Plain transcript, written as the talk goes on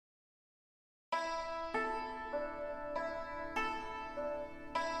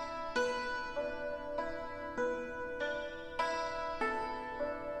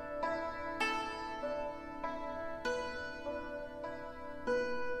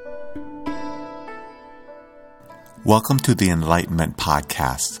Welcome to the Enlightenment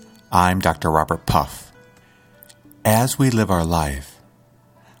Podcast. I'm Dr. Robert Puff. As we live our life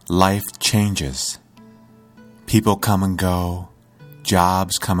changes. People come and go,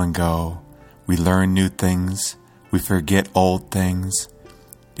 jobs come and go, we learn new things, we forget old things,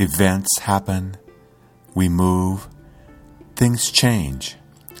 events happen, we move, things change,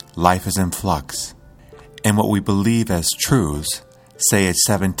 life is in flux. And what we believe as truths, say a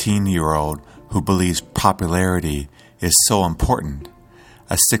 17-year-old who believes popularity is so important,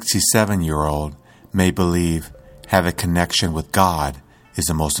 a 67-year-old may believe have a connection with God is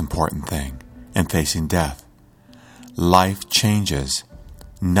the most important thing, and facing death. Life changes.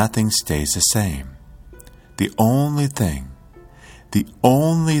 Nothing stays the same. The only thing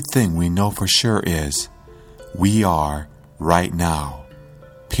we know for sure is we are right now,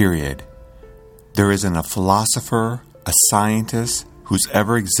 period. There isn't a philosopher, a scientist who's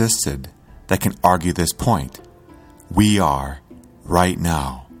ever existed that can argue this point. We are right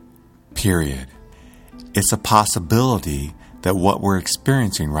now, period. It's a possibility that what we're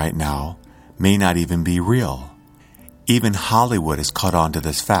experiencing right now may not even be real. Even Hollywood has caught on to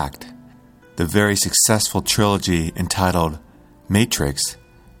this fact. The very successful trilogy entitled Matrix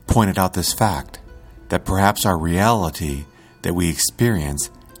pointed out this fact, that perhaps our reality that we experience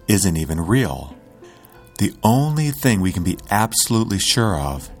isn't even real. The only thing we can be absolutely sure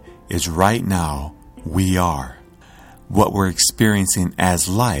of is right now we are. What we're experiencing as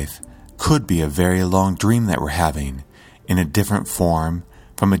life could be a very long dream that we're having in a different form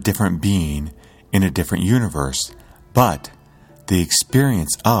from a different being in a different universe, but the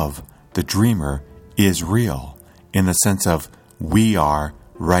experience of the dreamer is real in the sense of we are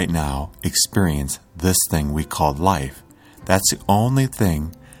right now experience this thing we call life. That's the only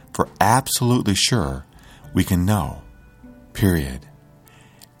thing for absolutely sure we can know, period.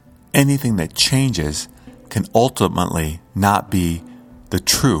 Anything that changes can ultimately not be the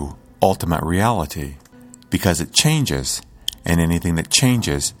true ultimate reality because it changes, and anything that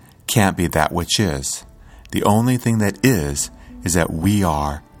changes can't be that which is. The only thing that is that we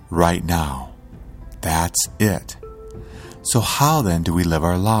are right now. That's it. So how then do we live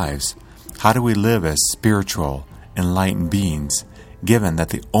our lives? How do we live as spiritual, enlightened beings, given that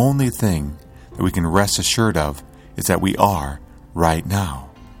the only thing that we can rest assured of is that we are right now?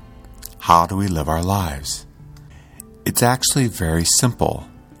 How do we live our lives? It's actually very simple.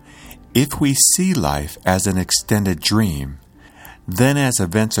 If we see life as an extended dream, then as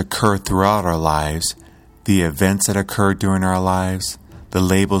events occur throughout our lives, the events that occur during our lives, the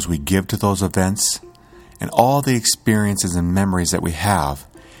labels we give to those events, and all the experiences and memories that we have,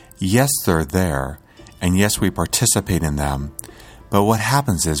 yes, they're there, and yes, we participate in them, but what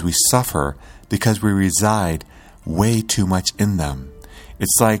happens is we suffer because we reside way too much in them.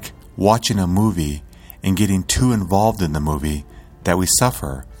 It's like watching a movie and getting too involved in the movie that we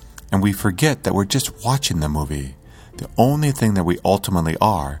suffer, and we forget that we're just watching the movie. The only thing that we ultimately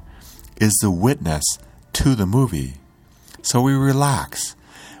are is the witness to the movie. So we relax.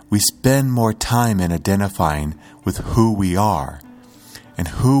 We spend more time in identifying with who we are. And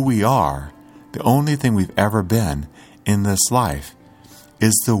who we are, the only thing we've ever been in this life,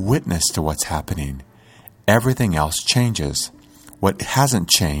 is the witness to what's happening. Everything else changes. What hasn't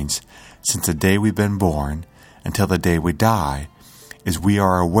changed since the day we've been born until the day we die is we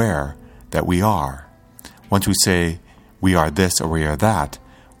are aware that we are. Once we say we are this or we are that,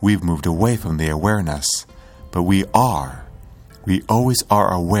 we've moved away from the awareness. But we are. We always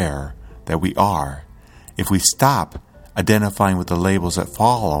are aware that we are. If we stop identifying with the labels that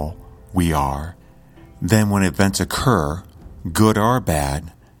follow we are, then when events occur, good or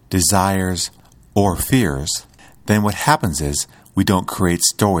bad, desires or fears, then what happens is we don't create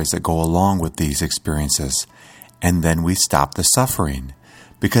stories that go along with these experiences, and then we stop the suffering.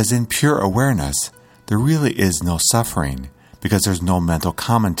 Because in pure awareness, there really is no suffering, because there's no mental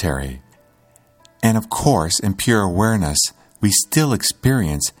commentary. And of course, in pure awareness, we still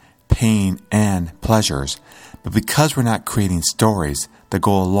experience pain and pleasures, but because we're not creating stories that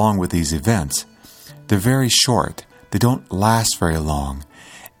go along with these events, they're very short, they don't last very long,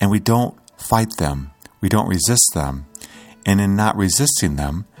 and we don't fight them, we don't resist them, and in not resisting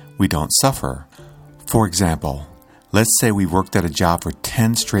them, we don't suffer. For example, let's say we worked at a job for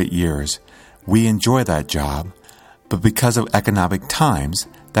 10 straight years. We enjoy that job, but because of economic times,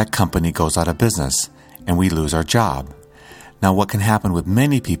 that company goes out of business, and we lose our job. Now, what can happen with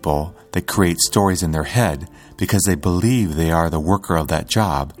many people that create stories in their head because they believe they are the worker of that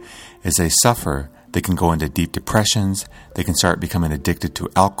job is they suffer. They can go into deep depressions. They can start becoming addicted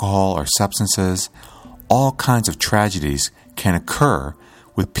to alcohol or substances. All kinds of tragedies can occur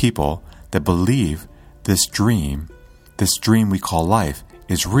with people that believe this dream we call life,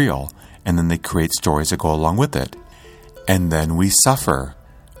 is real, and then they create stories that go along with it. And then we suffer.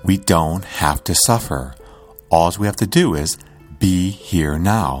 We don't have to suffer. All we have to do is be here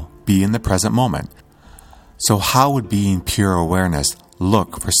now, be in the present moment. So how would being pure awareness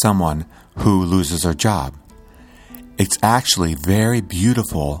look for someone who loses their job? It's actually very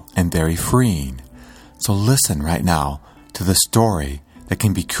beautiful and very freeing. So listen right now to the story that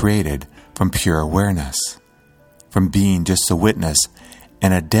can be created from pure awareness, from being just a witness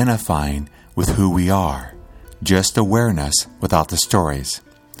and identifying with who we are, just awareness without the stories.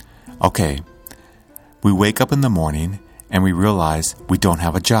 Okay, we wake up in the morning and we realize we don't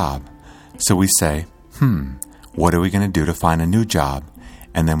have a job. So we say, what are we going to do to find a new job?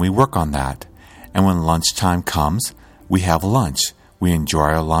 And then we work on that. And when lunchtime comes, we have lunch. We enjoy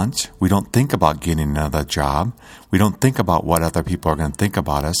our lunch. We don't think about getting another job. We don't think about what other people are going to think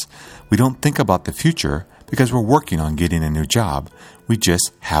about us. We don't think about the future because we're working on getting a new job. We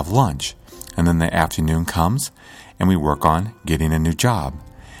just have lunch. And then the afternoon comes and we work on getting a new job.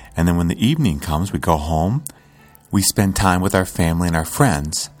 And then when the evening comes, we go home. We spend time with our family and our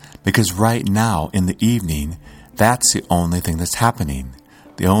friends because right now in the evening, that's the only thing that's happening.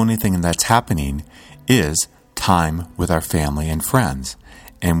 The only thing that's happening is time with our family and friends,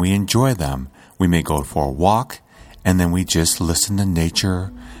 and we enjoy them. We may go for a walk, and then we just listen to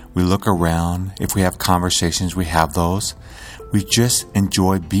nature. We look around. If we have conversations, we have those. We just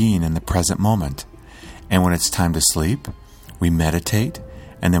enjoy being in the present moment. And when it's time to sleep, we meditate,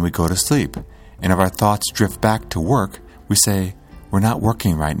 and then we go to sleep. And if our thoughts drift back to work, we say, we're not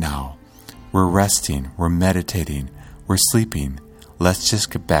working right now. We're resting. We're meditating. We're sleeping. Let's just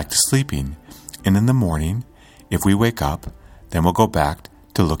get back to sleeping. And in the morning, if we wake up, then we'll go back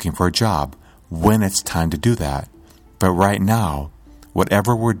to looking for a job when it's time to do that. But right now,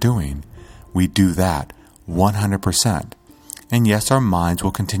 whatever we're doing, we do that 100%. And yes, our minds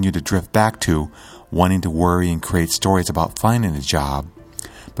will continue to drift back to wanting to worry and create stories about finding a job.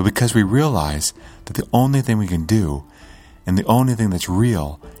 But because we realize that the only thing we can do and the only thing that's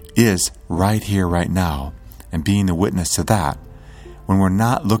real is right here, right now, and being a witness to that, when we're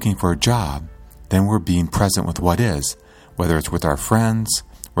not looking for a job, then we're being present with what is, whether it's with our friends,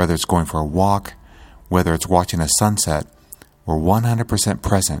 whether it's going for a walk, whether it's watching a sunset, we're 100%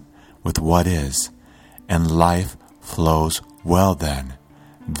 present with what is. And life flows well then,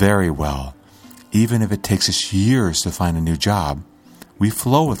 very well. Even if it takes us years to find a new job, we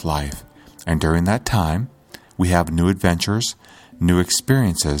flow with life. And during that time, we have new adventures, new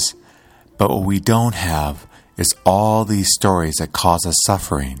experiences. But what we don't have is all these stories that cause us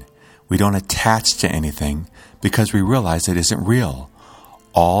suffering. We don't attach to anything because we realize it isn't real.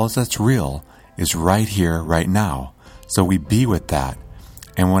 All that's real is right here, right now. So we be with that.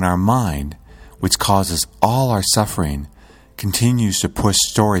 And when our mind, which causes all our suffering, continues to push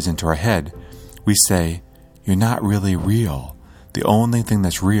stories into our head, we say, you're not really real. The only thing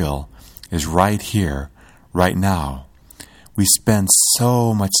that's real is right here, right now. We spend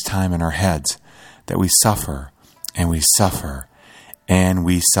so much time in our heads that we suffer, and we suffer, and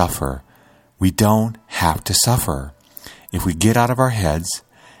we suffer. We don't have to suffer. If we get out of our heads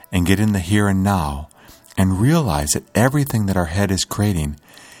and get in the here and now and realize that everything that our head is creating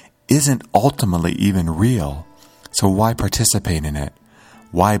isn't ultimately even real, so why participate in it?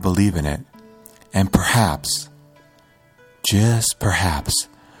 Why believe in it? And perhaps, just perhaps,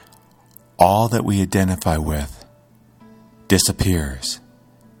 all that we identify with disappears,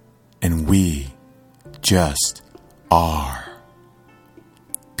 and we just are.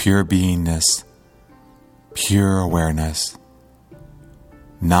 Pure beingness, pure awareness,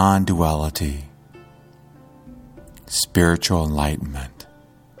 non-duality, spiritual enlightenment,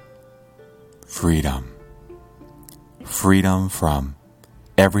 freedom. Freedom from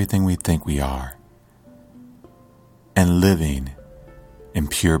everything we think we are, and living in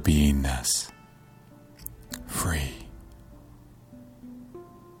pure beingness, free.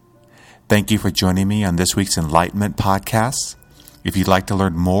 Thank you for joining me on this week's Enlightenment Podcast. If you'd like to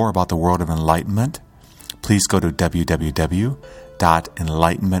learn more about the world of enlightenment, please go to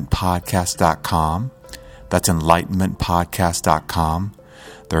www.enlightenmentpodcast.com. That's enlightenmentpodcast.com.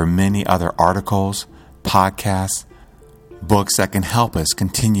 There are many other articles, podcasts, books that can help us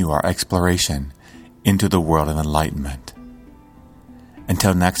continue our exploration into the world of enlightenment.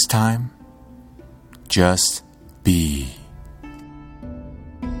 Until next time, just be.